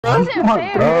Isn't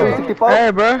fair. 365? Hey,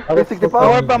 bro. 365?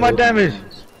 Don't worry about my damage.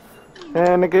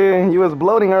 Yeah, nigga, you was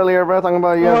bloating earlier, bro. Talking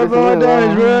about you Don't worry about my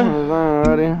damage, bro.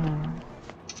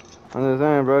 I'm just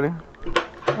saying, brody.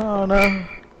 I don't know.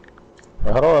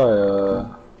 How do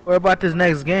I, Worry about this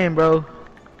next game, bro.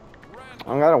 I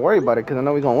don't gotta worry about it, because I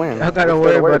know we gonna win. I gotta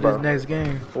What's there worry to about this next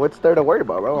game. What's there to worry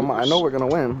about, bro? I know we're gonna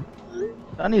win.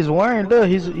 Sonny's worrying, look.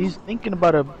 He's thinking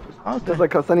about a. Just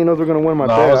like how Sonny knows we're gonna win my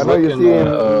No, bad. I I know was you see him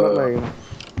looking, like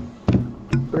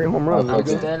 3 home runs. I'm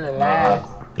Nigga. Still alive.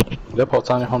 Yep, I'll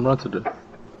tiny home run today.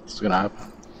 It's gonna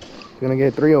happen. He's gonna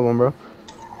get 3 of them, bro.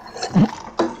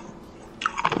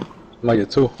 Might get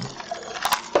 2.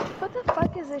 What the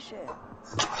fuck is this shit?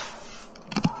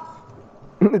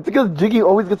 It's because Jiggy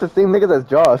always gets the same niggas as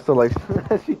Josh, so like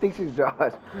she thinks she's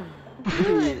Josh.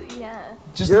 Yeah.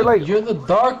 You're the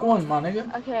dark one, my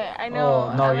nigga. Okay, I know.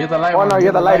 Oh no, you're the light Oh one. no,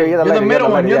 you're the lighter. You're the lighter. middle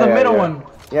one. You're the middle yeah. one.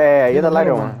 Yeah, you're the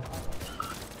lighter one.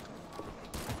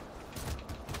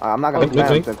 I'm not gonna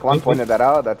spam since Juan pointed that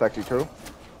out. That's actually true.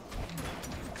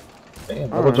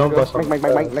 Damn, I will jump by something. Mike,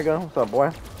 nigga. What's up,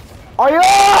 boy? Oh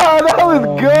yeah, that was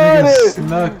good. Nigga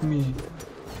snuck me.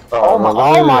 Oh my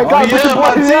god, yeah,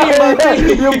 my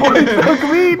team. Your boy took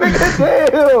me,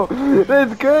 nigga. Damn,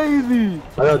 that's crazy.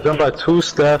 I gotta jump by 2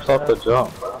 steps off the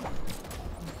jump.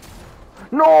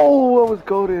 No, I was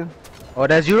goaded. Oh,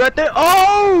 that's you right there.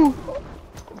 Oh!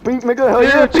 Pink nigga, hell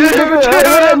yeah, Chill, pink nigga, chill, hell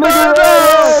yeah,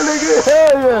 chill, nigga,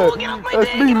 hell yeah.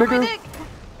 That's me, nigga.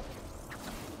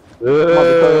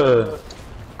 Yeah.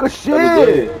 Good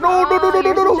shit. No.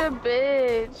 You're such a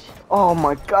bitch. Oh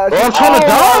my gosh. Oh, I'm trying to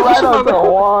die. Right into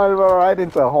Juan, bro. Right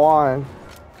into Juan.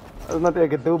 There's nothing I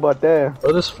can do about that.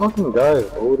 Oh, this fucking guy is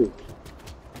oldie.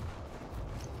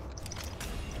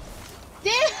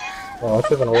 Oh,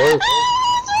 that's even worse.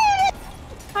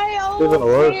 It's even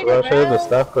worse, bro. I should have the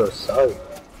staff for a side.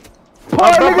 Bro,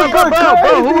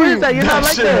 who is that? You're not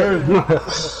like that.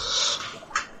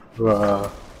 Bruh.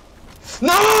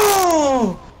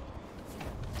 No!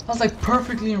 I was like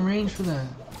perfectly in range for that.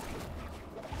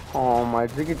 Oh my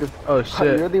Jiggy just. Oh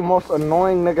shit. You're the most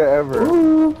annoying nigga ever.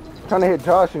 Trying to hit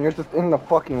Josh and you're just in the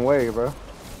fucking way, bro.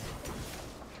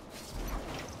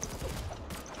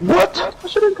 What? I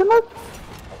shouldn't connect.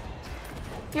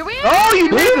 Here we are. Oh, you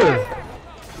nigga!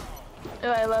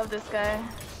 Oh, I love this guy.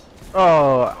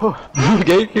 Oh.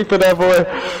 Gatekeeper that boy.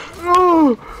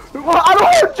 No! I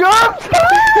don't have jumps!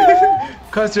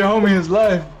 Cost your homie his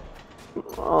life.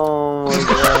 Oh my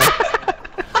god.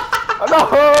 No!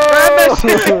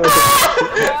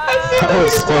 That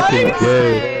was fucking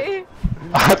gay.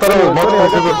 I thought it was multiple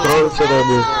people throwing shit at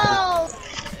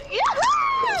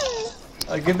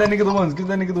me. Give that nigga the ones. Give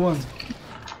that nigga the ones.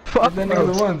 Fuck Give that nigga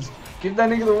the ones. Give that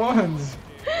nigga the ones.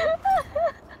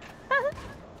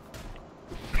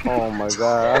 Oh my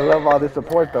god, I love all this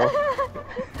support though.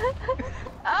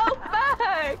 Oh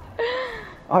fuck!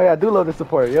 Oh yeah, I do love the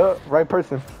support, yo. Right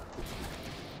person.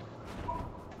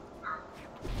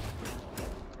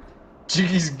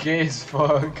 Jiggy's gay as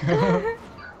fuck.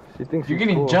 She thinks You're she's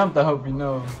getting cool. jumped, I hope you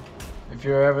know. If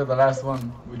you're ever the last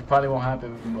one, which probably won't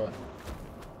happen, but...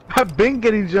 I've been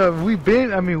getting jumped. We've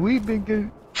been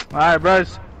getting. Alright,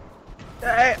 bros.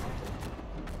 Hey.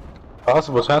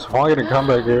 Possible chance Juan getting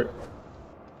comeback here.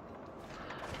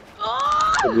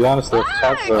 To be honest, the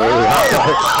chances are really high.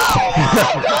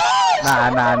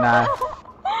 Nah.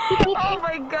 Oh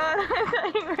my god, I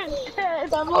thought you were dead.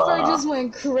 That motherfucker just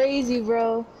went crazy,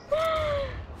 bro.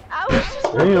 I was just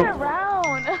looking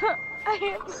around.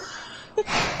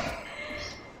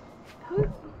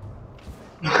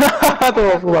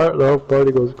 The whole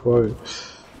party goes quiet.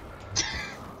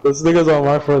 This nigga's on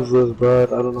my friends list, bro. I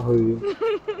don't know who he is.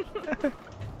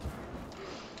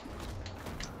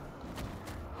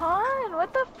 Han,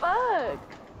 what the fuck?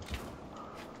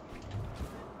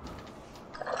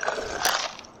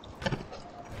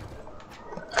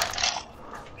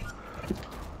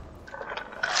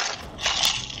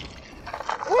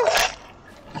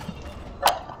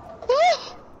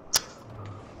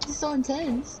 It's so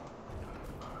intense.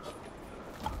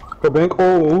 Kabank,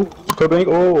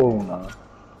 oh, nah.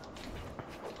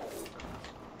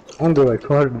 I'm doing like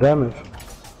 200 damage.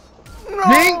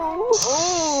 Oh.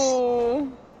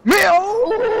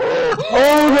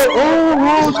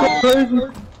 Oh, it's going crazy.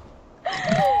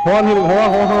 Juan hitting, Juan.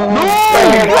 No! Oh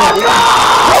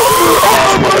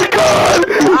my god!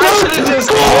 I should've just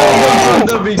killed him from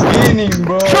the beginning,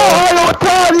 bro. Shohei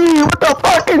Ohtani with the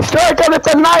fucking strike and it's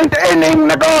the 9th inning,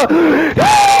 nigga! I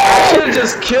should've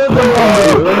just killed him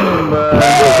from the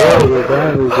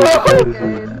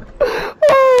beginning.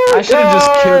 I should've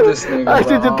just killed this nigga, I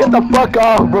should just get the fuck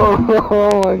off, bro. Oh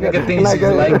my god. Nigga thinks he's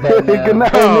like that now. Good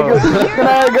night, nigga. Good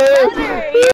night, guys.